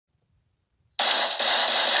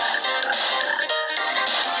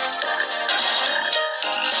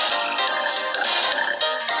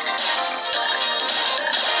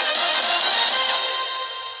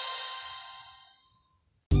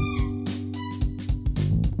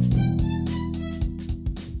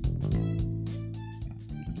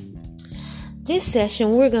This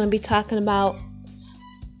session, we're going to be talking about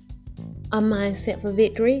a mindset for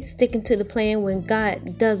victory, sticking to the plan when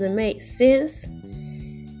God doesn't make sense.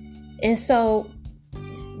 And so,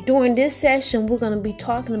 during this session, we're going to be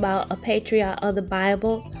talking about a patriarch of the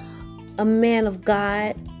Bible, a man of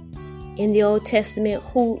God in the Old Testament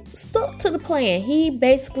who stuck to the plan. He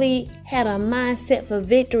basically had a mindset for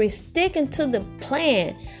victory, sticking to the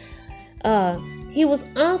plan. He was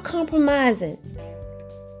uncompromising.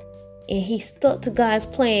 And he stuck to God's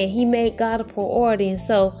plan. He made God a priority. And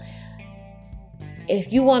so,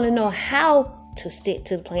 if you want to know how to stick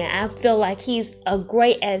to the plan, I feel like he's a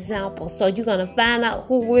great example. So you're going to find out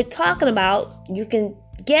who we're talking about. You can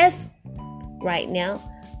guess right now,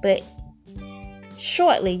 but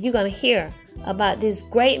shortly you're going to hear about this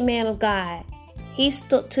great man of God. He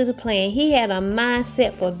stuck to the plan. He had a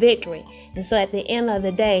mindset for victory. And so at the end of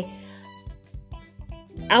the day,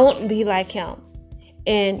 I want to be like him.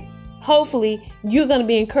 And hopefully you're going to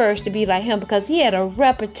be encouraged to be like him, because he had a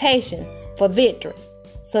reputation for victory.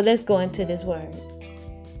 So let's go into this word.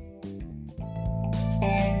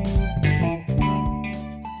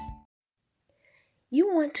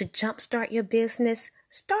 You want to jumpstart your business?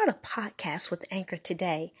 Start a podcast with Anchor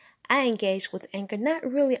today. I engaged with Anchor not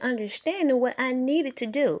really understanding what I needed to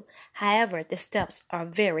do. However, the steps are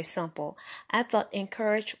very simple. I felt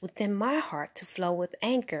encouraged within my heart to flow with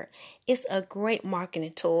Anchor. It's a great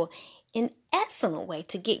marketing tool, an excellent way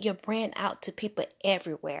to get your brand out to people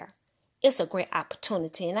everywhere. It's a great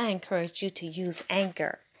opportunity, and I encourage you to use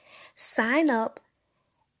Anchor. Sign up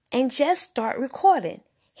and just start recording.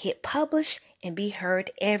 Hit publish and be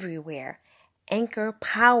heard everywhere. Anchor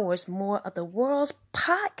powers more of the world's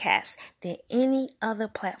podcasts than any other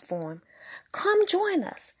platform. Come join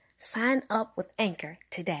us. Sign up with Anchor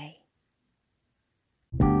today.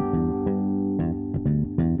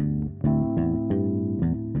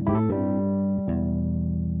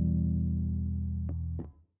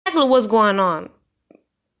 Exactly what's going on,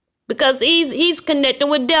 because he's connecting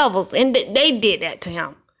with devils, and they did that to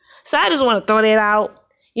him. So I just want to throw that out.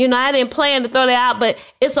 I didn't plan to throw that out, but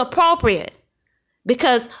it's appropriate,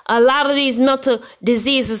 because a lot of these mental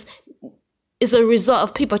diseases is a result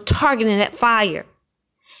of people targeting that fire,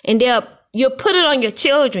 and you put it on your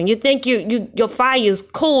children. You think your fire is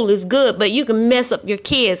cool, is good, but you can mess up your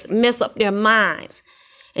kids, mess up their minds,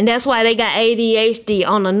 and that's why they got ADHD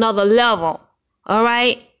on another level. All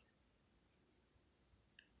right.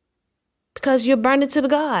 Because you're burning to the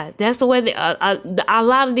gods. That's the way a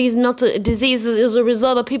lot of these mental diseases is a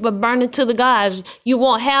result of people burning to the gods. You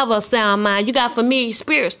won't have a sound mind. You got familiar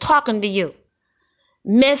spirits talking to you,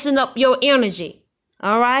 messing up your energy.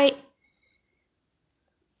 All right.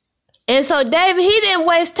 And so David, he didn't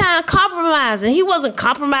waste time compromising. He wasn't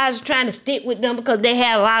compromising, trying to stick with them because they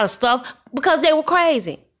had a lot of stuff, because they were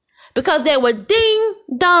crazy, because they were ding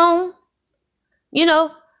dong.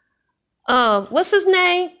 What's his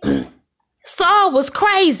name? Saul was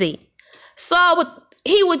crazy.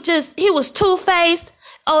 He was two-faced.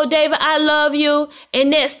 Oh, David, I love you. And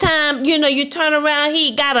next time, you turn around,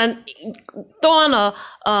 he got throwing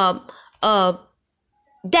a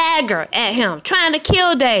dagger at him, trying to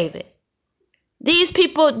kill David. These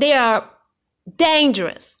people, they are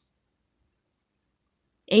dangerous.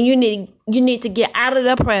 And you need to get out of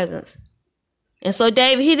their presence. And so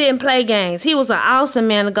David, he didn't play games. He was an awesome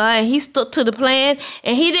man of God, and he stuck to the plan,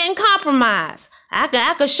 and he didn't compromise.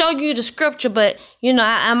 I could show you the scripture, but,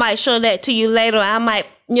 I might show that to you later. I might,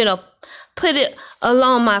 put it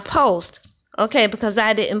along my post, okay, because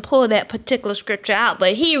I didn't pull that particular scripture out.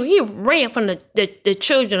 But he ran from the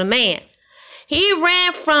children of man. He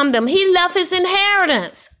ran from them. He left his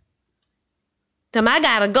inheritance. I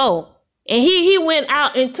gotta go. And he went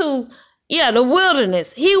out into the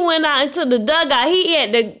wilderness. He went out into the dugout. He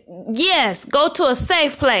had to, go to a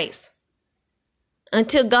safe place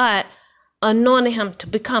until God anointed him to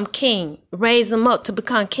become king, raised him up to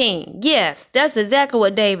become king. Yes, that's exactly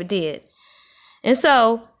what David did. And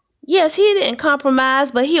so, yes, he didn't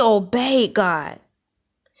compromise, but he obeyed God.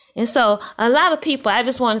 And so a lot of people, I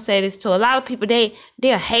just want to say this too, a lot of people,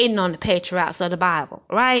 they're hating on the patriarchs of the Bible,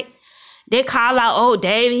 right? They call out, oh,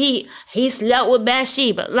 David, he slept with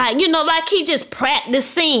Bathsheba. Like he just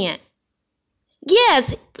practiced sin.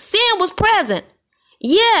 Yes, sin was present.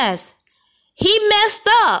 Yes, he messed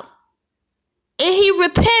up and he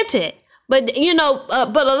repented. But,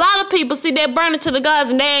 but a lot of people, see, they're burning to the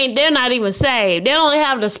gods, and they're not even saved. They don't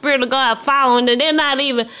have the Spirit of God following them.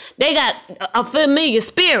 They got a familiar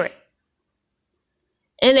spirit.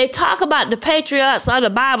 And they talk about the patriarchs of the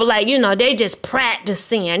Bible like, they just practice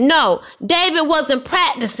sin. No, David wasn't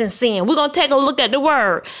practicing sin. We're going to take a look at the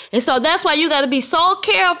word. And so that's why you got to be so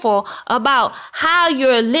careful about how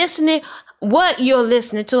you're listening, what you're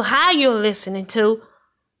listening to, how you're listening to.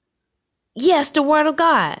 Yes, the word of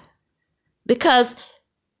God. Because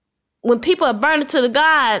when people are burning to the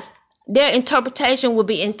gods, their interpretation will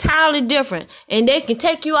be entirely different. And they can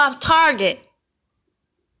take you off target,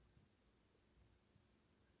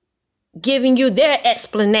 giving you their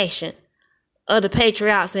explanation of the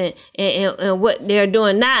patriarchs and what they're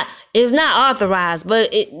doing. It's not authorized, but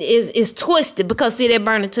it's twisted because, see, they're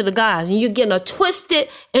burning to the gods. And you're getting a twisted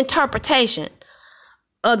interpretation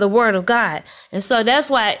of the word of God. And so that's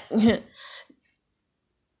why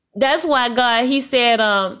God, he said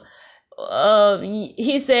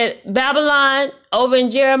Babylon over in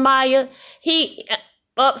Jeremiah, he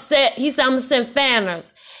upset. He said, I'm going to send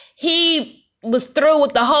fanners. He was through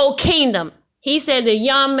with the whole kingdom. He said the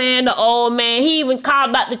young man, the old man, he even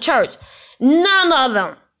called out the church. None of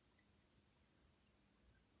them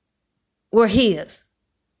were his.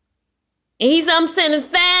 And he said, I'm sending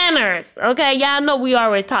fanners. Okay, y'all know we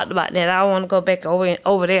already talked about that. I don't want to go back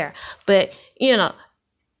over there. But, you're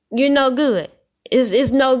no good.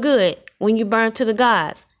 It's no good when you burn to the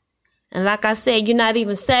gods. And like I said, you're not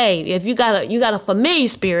even saved. If you got a familiar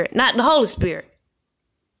spirit, not the Holy Spirit.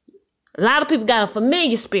 A lot of people got a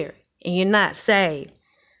familiar spirit and you're not saved.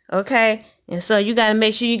 Okay? And so you got to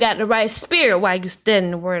make sure you got the right spirit while you're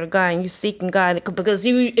studying the word of God and you're seeking God. Because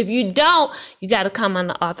if you don't, you got to come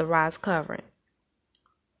under authorized covering.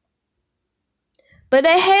 But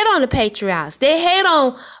they hate on the patriarchs. They hate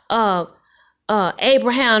on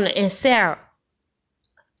Abraham and Sarah.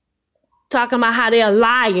 Talking about how they are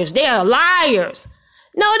liars. They are liars.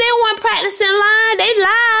 No, they weren't practicing lying. They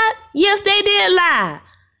lied. Yes, they did lie.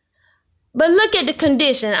 But look at the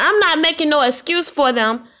condition. I'm not making no excuse for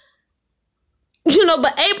them.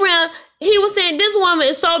 But Abraham, he was saying, this woman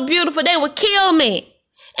is so beautiful, they would kill me.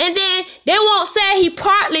 And then they won't say he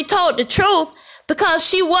partly told the truth because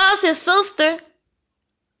she was his sister.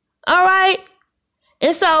 All right?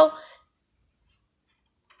 And so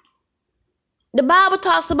the Bible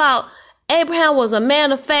talks about Abraham was a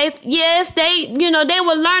man of faith. Yes, they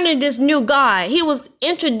were learning this new God. He was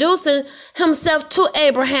introducing himself to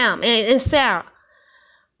Abraham and Sarah.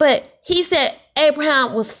 But he said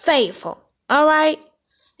Abraham was faithful. All right.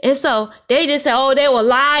 And so they just said, oh, they were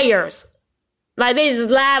liars. Like they just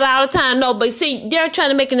lied all the time. No, but see, they're trying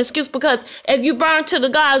to make an excuse because if you burn to the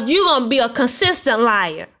gods, you're going to be a consistent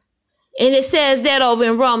liar. And it says that over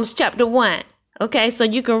in Romans chapter 1. Okay, so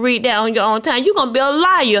you can read that on your own time. You're going to be a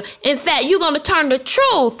liar. In fact, you're going to turn the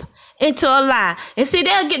truth into a lie. And see,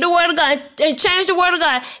 they'll get the word of God and change the word of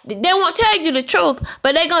God. They won't tell you the truth,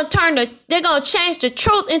 but they're going to change the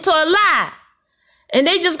truth into a lie. And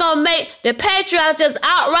they just going to make the patriarchs just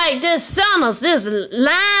outright just sinners, just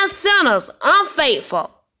lying sinners, unfaithful.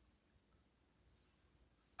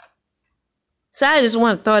 So I just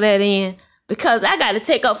want to throw that in. Because I got to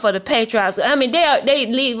take up for the patriarchs. I mean, they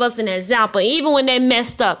leave us an example. Even when they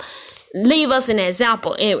messed up, leave us an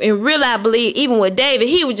example. And really, I believe, even with David,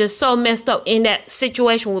 he was just so messed up in that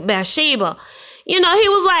situation with Bathsheba. He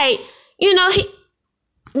was like,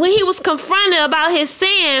 when he was confronted about his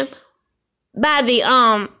sin by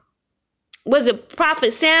the, was it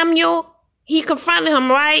Prophet Samuel? He confronted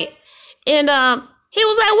him, right? And he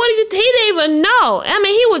was like, he didn't even know. I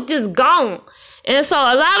mean, he was just gone. And so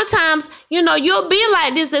a lot of times, you'll be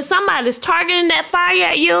like this, that somebody's targeting that fire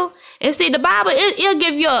at you. And see, the Bible, it'll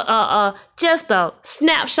give you just a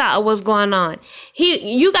snapshot of what's going on.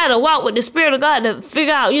 You got to walk with the Spirit of God to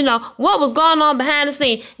figure out, what was going on behind the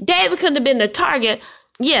scene. David could have been the target,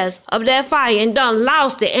 yes, of that fire and done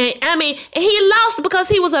lost it. And he lost it because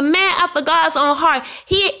he was a man after God's own heart.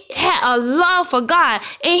 He had a love for God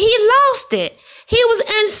and he lost it. He was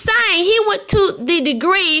insane. He went to the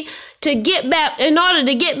degree to get back, in order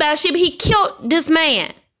to get Bathsheba, he killed this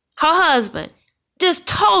man, her husband. Just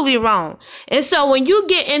totally wrong. And so when you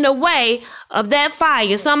get in the way of that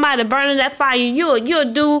fire, somebody burning that fire,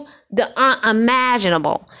 you'll do the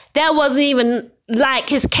unimaginable. That wasn't even like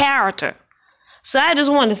his character. So I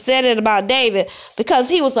just wanted to say that about David because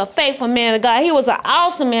he was a faithful man of God. He was an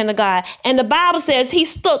awesome man of God. And the Bible says he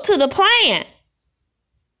stuck to the plan.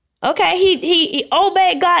 Okay, he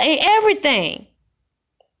obeyed God in everything.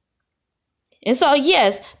 And so,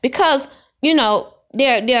 yes, because,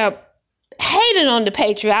 they're hating on the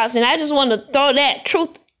patriarchs, and I just want to throw that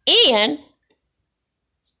truth in,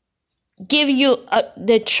 give you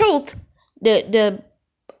the truth, the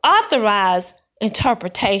authorized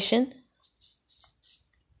interpretation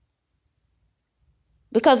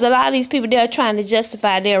Because a lot of these people, they're trying to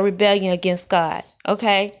justify their rebellion against God.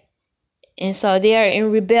 Okay? And so they're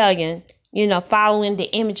in rebellion, following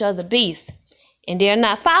the image of the beast. And they're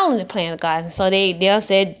not following the plan of God. And so they'll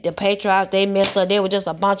say the patriarchs, they messed up. They were just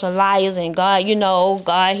a bunch of liars. And God,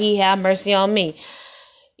 God, he have mercy on me.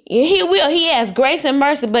 He will. He has grace and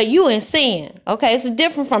mercy, but you in sin. Okay? It's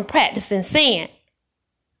different from practicing sin.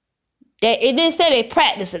 It didn't say they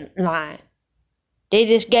practicing lying. They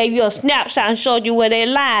just gave you a snapshot and showed you where they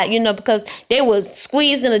lied, because they was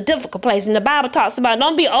squeezed in a difficult place. And the Bible talks about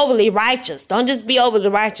don't be overly righteous. Don't just be overly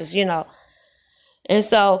righteous, And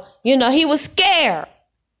so, he was scared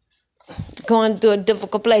going through a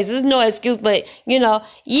difficult place. There's no excuse, but,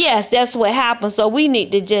 yes, that's what happened. So we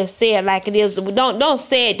need to just say it like it is. Don't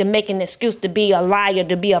say it to make an excuse to be a liar,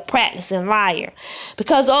 to be a practicing liar.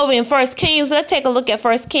 Because over in 1 Kings, let's take a look at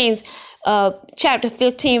 1 Kings chapter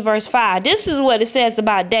 15, verse 5. This is what it says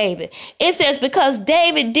about David. It says, because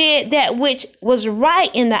David did that which was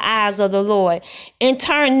right in the eyes of the Lord, and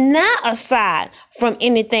turned not aside from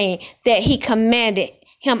anything that he commanded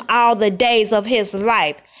him all the days of his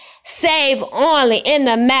life, save only in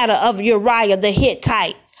the matter of Uriah the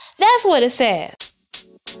Hittite. That's what it says.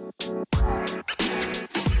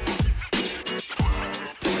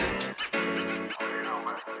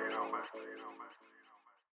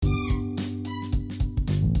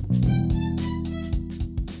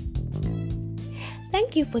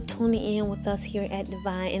 Thank you for tuning in with us here at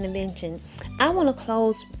Divine Intervention. I want to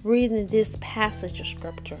close reading this passage of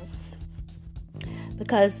scripture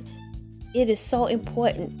because it is so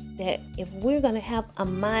important that if we're going to have a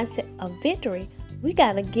mindset of victory, we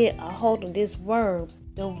got to get a hold of this word.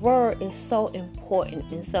 The word is so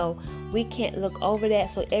important, and so we can't look over that.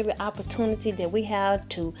 So every opportunity that we have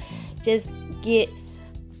to just get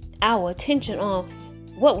our attention on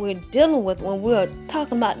what we're dealing with when we're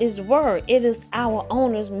talking about this word, it is our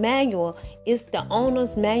owner's manual. It's the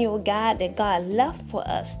owner's manual guide that God left for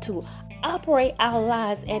us to operate our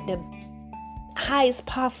lives at the highest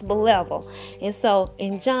possible level. And so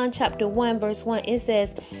in John chapter 1 verse 1, it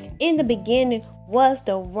says, in the beginning was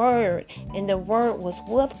the word, and the word was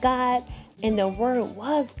with God, and the word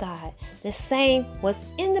was God. The same was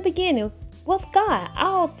in the beginning with God.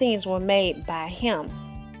 All things were made by him,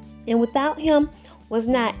 and without him was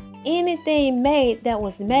not anything made that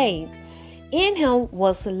was made. In him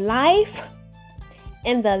was life,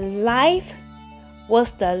 and the life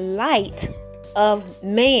was the light of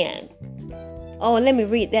man. Oh, let me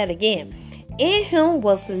read that again. In him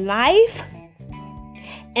was life,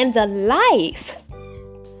 and the life,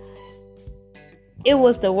 it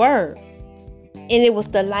was the word, and it was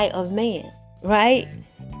the light of man, right?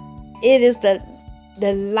 It is the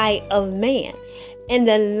light of man, and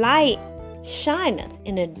the light shineth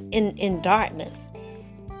in darkness,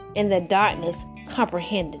 and the darkness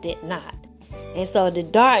comprehended it not. And so the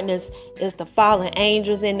darkness is the fallen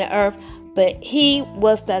angels in the earth, but he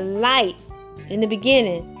was the light in the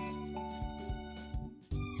beginning.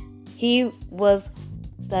 He was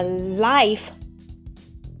the life,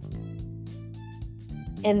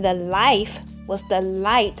 and the life was the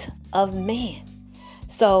light of man.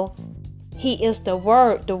 So he is the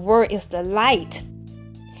word is the light.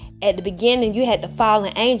 At the beginning, you had the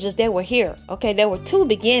fallen angels. They were here. Okay, there were two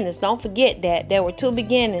beginnings. Don't forget that. There were two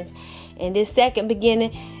beginnings. And this second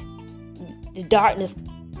beginning, the darkness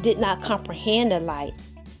did not comprehend the light.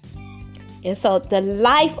 And so the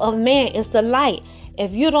life of man is the light.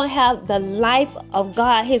 If you don't have the life of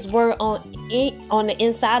God, his word on the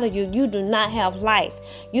inside of you, you do not have life.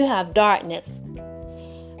 You have darkness.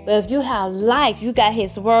 But if you have life, you got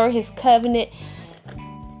his word, his covenant.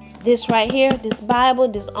 This right here, this Bible,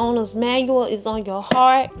 this owner's manual is on your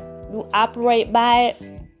heart. You operate by it.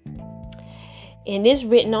 And it's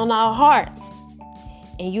written on our hearts.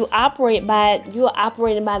 And you operate by it. You're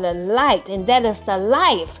operating by the light. And that is the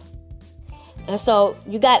life. And so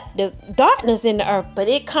you got the darkness in the earth, but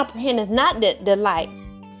it comprehends not the light.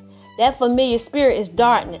 That familiar spirit is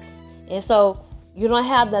darkness. And so you don't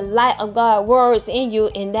have the light of God's words in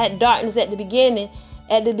you, in that darkness at the beginning.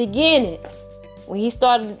 When he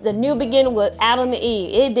started the new beginning with Adam and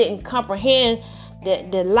Eve, it didn't comprehend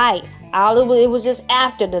the light. It was just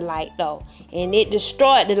after the light, though. And it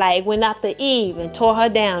destroyed the light. It went after Eve and tore her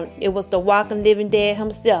down. It was the walking, living dead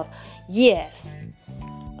himself. Yes.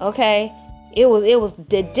 Okay. It was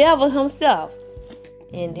the devil himself.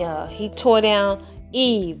 And he tore down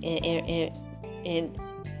Eve and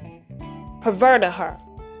perverted her.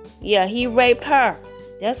 Yeah, he raped her.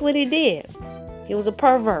 That's what he did. He was a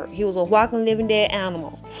pervert. He was a walking, living, dead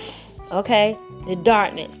animal. Okay? The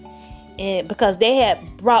darkness. And because they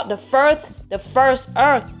had brought the first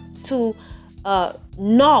earth to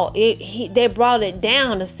No, they brought it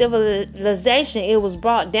down. The civilization, it was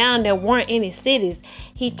brought down. There weren't any cities.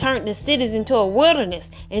 He turned the cities into a wilderness,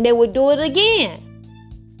 and they would do it again.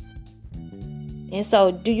 And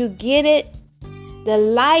so, do you get it? The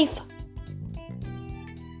life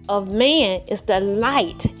of man is the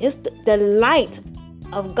light. It's the light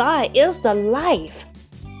of God is the life.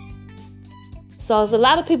 So there's a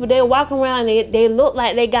lot of people, they walking around, they look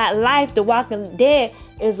like they got life. The walking dead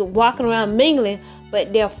is walking around mingling,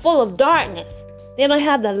 but they're full of darkness. They don't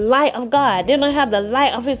have the light of God. They don't have the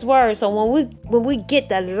light of his word. So when we get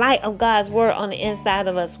the light of God's word on the inside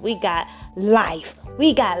of us, we got life.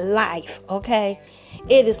 We got life, okay?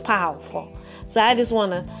 It is powerful. So I just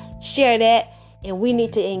want to share that, and we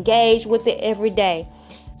need to engage with it every day.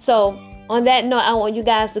 So on that note, I want you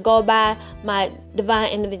guys to go by my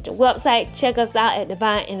Divine Intervention website. Check us out at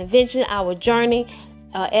Divine Intervention, our journey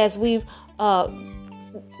as we've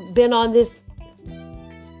been on this,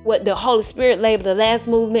 what the Holy Spirit labeled the last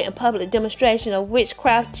movement and public demonstration of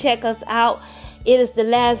witchcraft. Check us out. It is the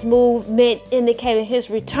last movement indicating his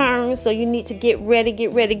return. So you need to get ready,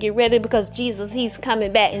 because Jesus, he's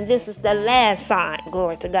coming back. And this is the last sign.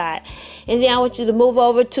 Glory to God. And then I want you to move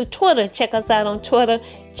over to Twitter. Check us out on Twitter.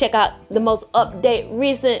 Check out the most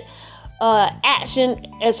recent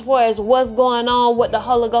action as far as what's going on, what the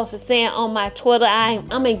Holy Ghost is saying on my Twitter.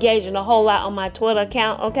 I'm engaging a whole lot on my Twitter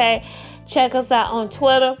account, okay? Check us out on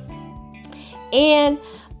Twitter and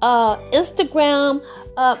Instagram,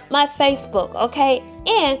 my Facebook, okay?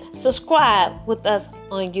 And subscribe with us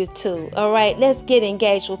on YouTube, all right? Let's get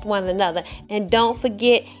engaged with one another. And don't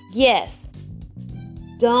forget,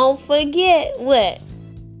 don't forget what?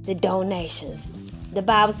 The donations. The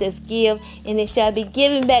Bible says, give, and it shall be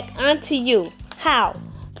given back unto you. How?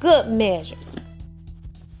 Good measure.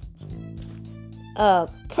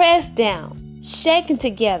 Pressed down, shaken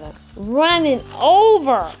together, running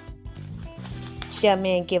over, shall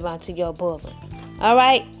man give unto your bosom. All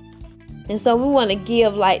right? And so we want to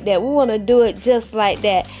give like that. We want to do it just like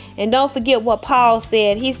that. And don't forget what Paul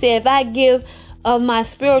said. He said, if I give of my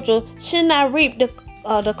spiritual, shouldn't I reap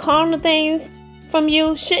the carnal things from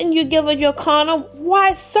you? Shouldn't you give of your carnal?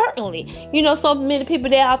 Why, certainly. You know, so many people,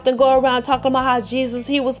 they often go around talking about how Jesus,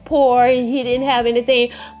 he was poor and he didn't have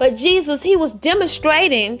anything. But Jesus, he was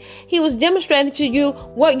demonstrating to you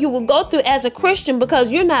what you will go through as a Christian,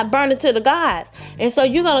 because you're not burning to the gods. And so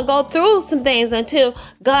you're going to go through some things until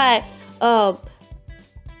God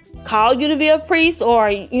call you to be a priest,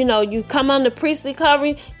 or you come under priestly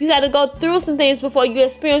covering. You got to go through some things before you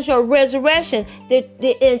experience your resurrection. The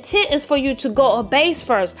intent is for you to go a base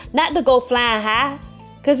first, not to go flying high,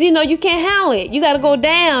 because you can't handle it. You got to go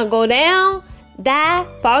down, die,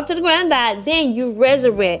 fall to the ground, die, then you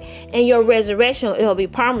resurrect, and your resurrection, it'll be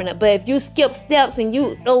permanent. But if you skip steps and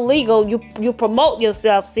you illegal, you promote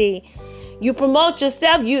yourself. You promote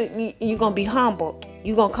yourself, you're gonna be humbled.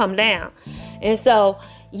 You're gonna come down. And so,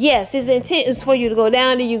 yes, his intent is for you to go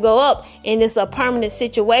down, then you go up, and it's a permanent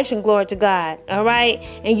situation. Glory to God. All right,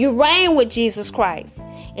 and you reign with Jesus Christ.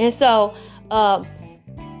 And so,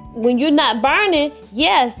 when you're not burning,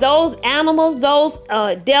 yes, those animals, those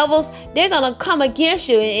devils, they're gonna come against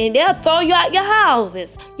you, and they'll throw you out your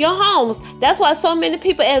houses, your homes. That's why so many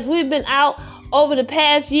people, as we've been out over the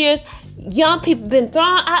past years, young people been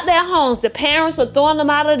thrown out their homes. The parents are throwing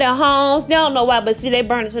them out of their homes. They don't know why, but see, they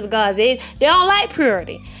burn it to the gods. They don't like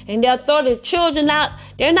purity, and they'll throw their children out.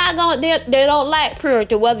 They don't like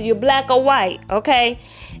purity, whether you're black or white, okay?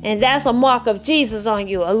 And that's a mark of Jesus on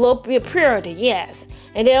you, a little bit of purity, yes.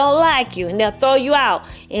 And they don't like you, and they'll throw you out.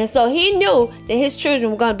 And so he knew that his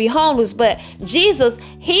children were going to be homeless, but Jesus,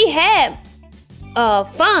 he had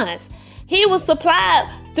funds. He was supplied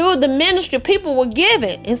through the ministry. People were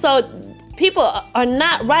giving, and so people are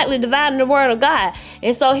not rightly dividing the word of God.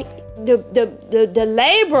 And so the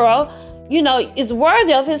laborer, is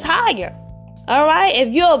worthy of his hire. All right.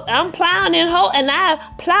 I'm plowing in hope, and I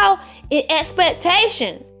plow in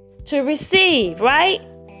expectation to receive, right?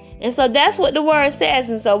 And so that's what the word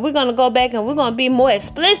says. And so we're going to go back and we're going to be more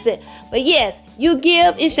explicit. But yes, you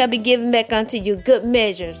give, it shall be given back unto you. Good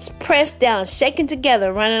measures, pressed down, shaken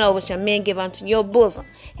together, running over, shall men give unto your bosom.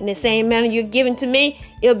 In the same manner you're giving to me,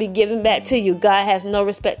 it'll be given back to you. God has no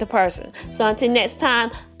respect to person. So until next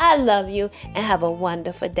time, I love you and have a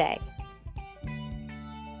wonderful day.